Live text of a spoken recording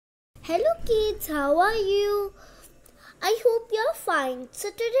Hello kids, how are you? I hope you're fine. So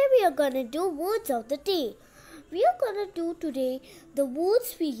today we are gonna do words of the day. We are gonna do today the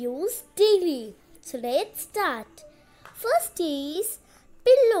words we use daily. So let's start. First is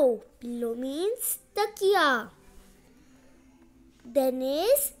pillow. Pillow means takiya.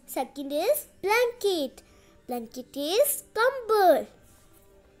 Second is blanket. Blanket is kambal.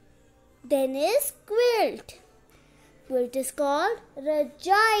 Then is quilt. Quilt is called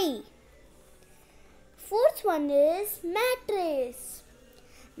rajai. Fourth one is mattress.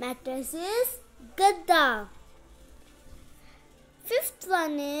 Mattress is gadda. Fifth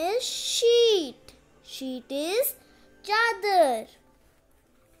one is sheet. Sheet is chadar.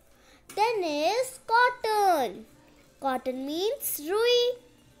 Then is cotton. Cotton means rui.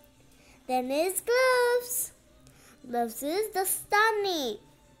 Then is gloves. Gloves is dastani.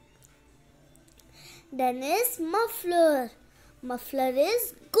 Then is muffler. Muffler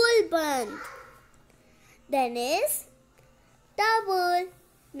is gulband. Then is towel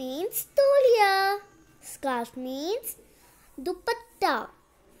means tolia. Scarf means dupatta.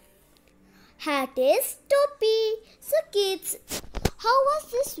 Hat is topi. So kids, how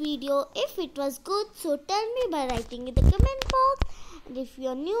was this video? If it was good, so tell me by writing in the comment box. And if you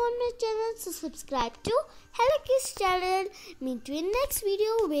are new on my channel, so subscribe to Hello Kids channel. Meet you in next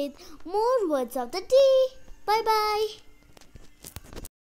video with more words of the day. Bye bye.